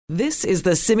This is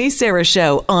the Simi Sara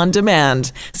Show on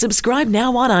demand. Subscribe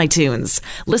now on iTunes.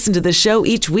 Listen to the show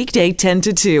each weekday 10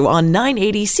 to 2 on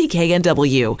 980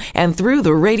 CKNW and through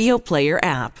the Radio Player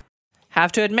app.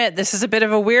 Have to admit, this is a bit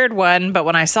of a weird one, but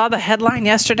when I saw the headline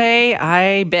yesterday,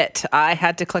 I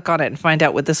had to click on it and find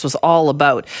out what this was all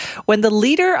about. When the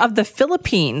leader of the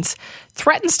Philippines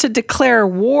threatens to declare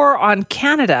war on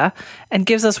Canada and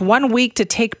gives us 1 week to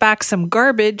take back some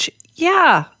garbage,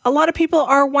 yeah, a lot of people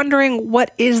are wondering,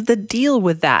 what is the deal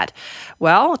with that?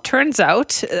 Well, it turns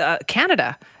out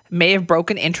Canada may have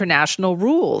broken international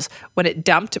rules when it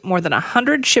dumped more than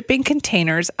 100 shipping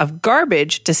containers of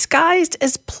garbage disguised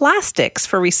as plastics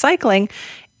for recycling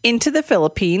into the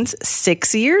Philippines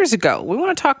 6 years ago. We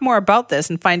want to talk more about this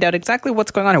and find out exactly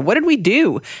what's going on and what did we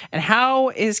do and how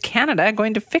is Canada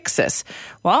going to fix this?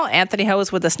 Well, Anthony Ho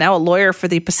is with us now, a lawyer for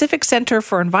the Pacific Centre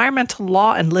for Environmental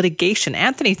Law and Litigation.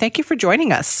 Anthony, thank you for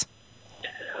joining us.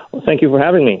 Well, thank you for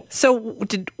having me. So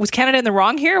was Canada in the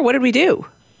wrong here? What did we do?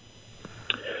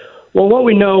 Well, what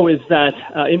we know is that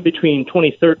in between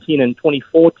 2013 and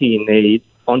 2014, a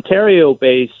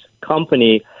Ontario-based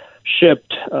company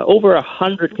shipped over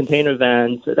 100 container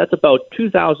vans. That's about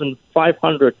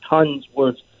 2,500 tons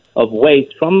worth of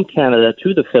waste from Canada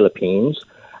to the Philippines.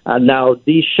 Now,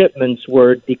 these shipments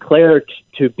were declared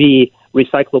to be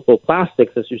recyclable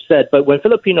plastics, as you said, but when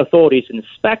Philippine authorities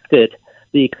inspected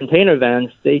the container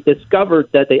vans, they discovered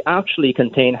that they actually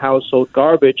contain household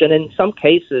garbage, and in some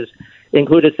cases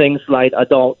included things like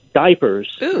adult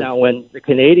diapers. Ooh. Now, when the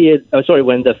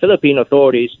Philippine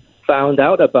authorities found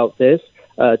out about this,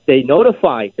 they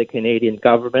notified the Canadian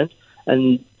government,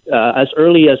 and as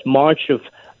early as March of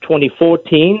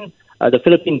 2014, the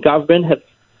Philippine government have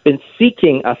been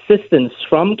seeking assistance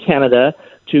from Canada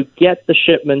to get the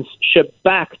shipments shipped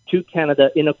back to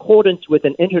Canada in accordance with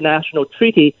an international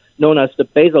treaty known as the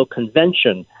Basel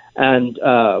Convention. And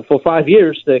for 5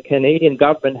 years, the Canadian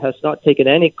government has not taken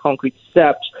any concrete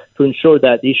steps to ensure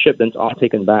that these shipments are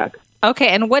taken back. Okay,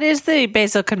 and what is the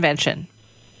Basel Convention?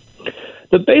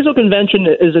 The Basel Convention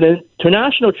is an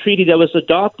international treaty that was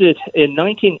adopted in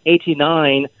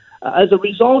 1989 as a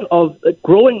result of a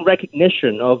growing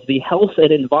recognition of the health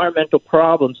and environmental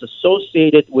problems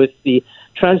associated with the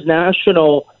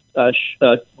transnational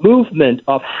movement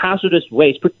of hazardous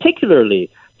waste, particularly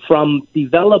from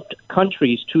developed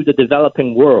countries to the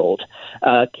developing world.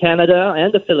 Canada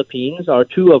and the Philippines are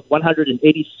two of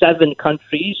 187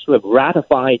 countries who have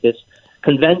ratified this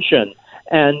convention,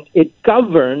 and it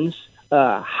governs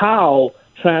how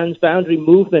transboundary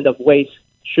movement of waste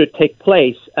should take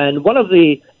place. And one of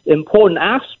the important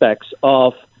aspects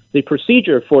of the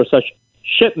procedure for such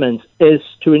shipments is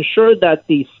to ensure that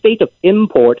the state of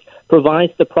import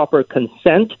provides the proper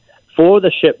consent for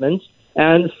the shipments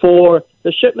and for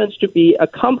the shipments to be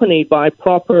accompanied by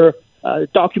proper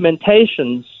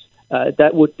documentations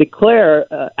that would declare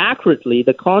accurately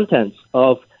the contents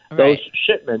of those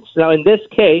shipments. Now, in this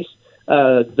case,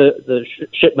 the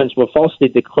shipments were falsely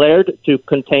declared to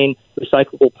contain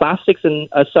recyclable plastics, and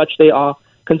as such, they are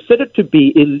considered to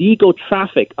be illegal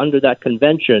traffic under that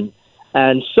convention.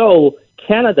 And so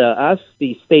Canada, as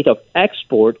the state of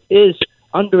export, is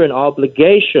under an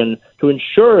obligation to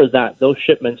ensure that those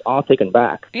shipments are taken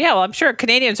back. Yeah, well, I'm sure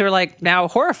Canadians are now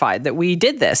horrified that we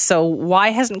did this. So why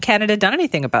hasn't Canada done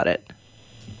anything about it?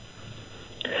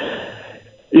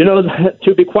 You know,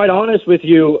 to be quite honest with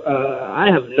you, I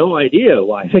have no idea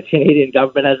why the Canadian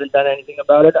government hasn't done anything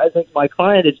about it. I think my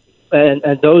client is,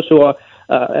 and those who are,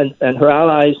 and her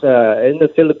allies in the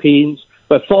Philippines,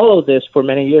 but followed this for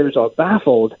many years, are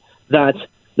baffled that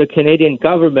the Canadian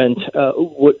government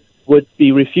would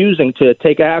be refusing to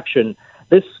take action.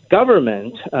 This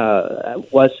government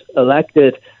was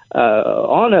elected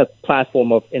on a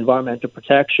platform of environmental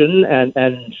protection,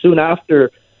 and soon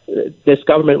after this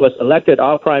government was elected,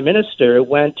 our Prime Minister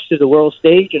went to the world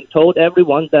stage and told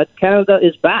everyone that Canada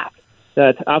is back,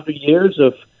 that after years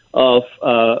of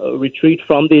retreat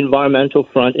from the environmental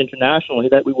front internationally,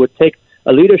 that we would take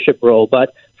a leadership role.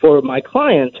 But for my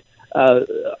client,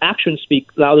 actions speak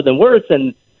louder than words,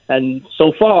 and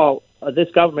so far,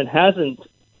 this government hasn't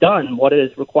done what it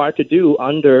is required to do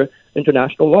under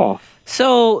international law.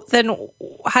 So then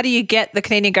how do you get the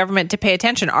Canadian government to pay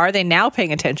attention? Are they now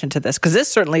paying attention to this? Because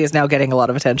this certainly is now getting a lot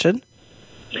of attention.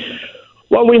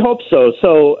 Well, we hope so.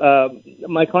 So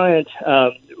my client,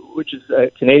 which is a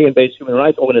Canadian-based human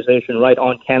rights organization, Right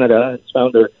On Canada, its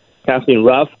founder, Kathleen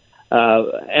Ruff,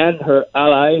 and her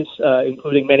allies,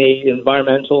 including many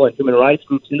environmental and human rights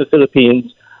groups in the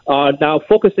Philippines, are now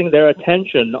focusing their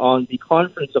attention on the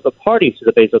Conference of the Parties to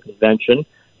the Basel Convention,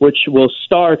 which will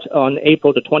start on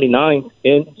April the 29th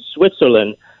in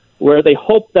Switzerland, where they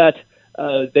hope that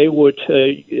they would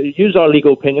use our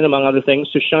legal opinion, among other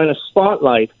things, to shine a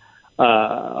spotlight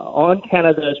on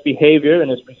Canada's behavior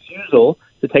and its refusal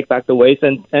to take back the waste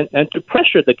and to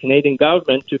pressure the Canadian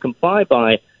government to comply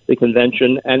by the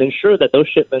convention and ensure that those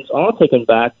shipments are taken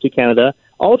back to Canada,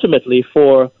 ultimately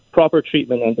for proper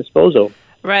treatment and disposal.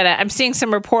 Right. I'm seeing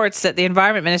some reports that the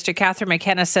Environment Minister, Catherine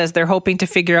McKenna, says they're hoping to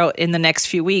figure out in the next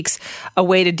few weeks a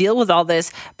way to deal with all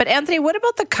this. But Anthony, what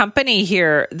about the company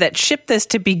here that shipped this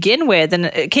to begin with? And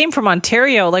it came from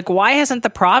Ontario. Like, why hasn't the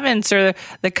province or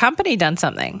the company done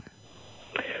something?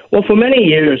 Well, for many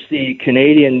years, the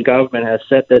Canadian government has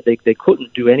said that they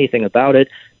couldn't do anything about it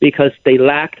because they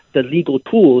lacked the legal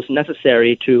tools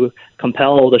necessary to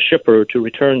compel the shipper to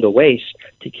return the waste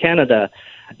to Canada.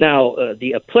 Now,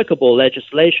 the applicable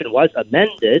legislation was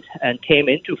amended and came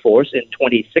into force in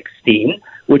 2016,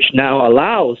 which now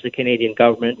allows the Canadian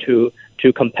government to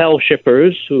compel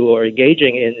shippers who are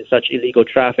engaging in such illegal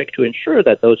traffic to ensure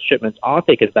that those shipments are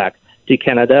taken back to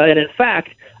Canada. And in fact,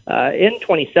 in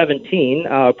 2017,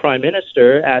 our Prime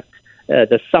Minister at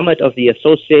the summit of the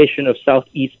Association of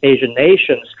Southeast Asian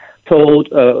Nations told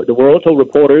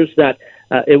reporters that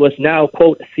it was now,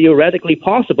 quote, theoretically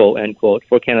possible, end quote,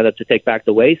 for Canada to take back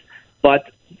the waste. But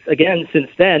again, since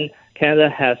then, Canada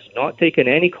has not taken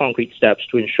any concrete steps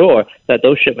to ensure that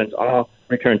those shipments are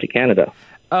returned to Canada.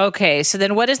 Okay, so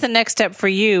then what is the next step for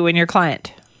you and your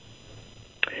client?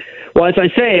 Well, as I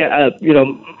say,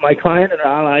 my client and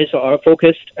our allies are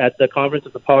focused at the Conference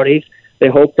of the Parties. They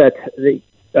hope that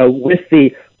with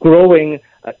the growing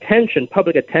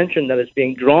public attention that is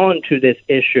being drawn to this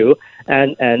issue,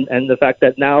 and the fact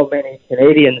that now many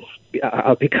Canadians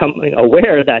are becoming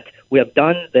aware that we have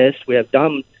done this, we have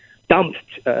dumped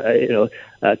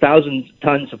 1,000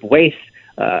 tons of waste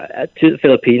to the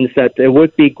Philippines, that there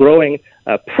would be growing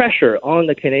pressure on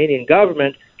the Canadian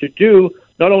government to do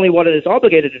not only what it is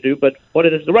obligated to do, but what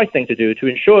it is the right thing to do to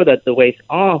ensure that the waste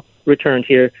are returned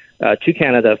here to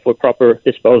Canada for proper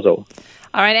disposal.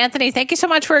 All right, Anthony, thank you so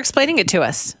much for explaining it to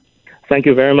us. Thank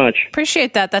you very much.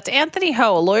 Appreciate that. That's Anthony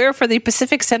Ho, a lawyer for the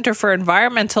Pacific Center for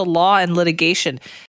Environmental Law and Litigation.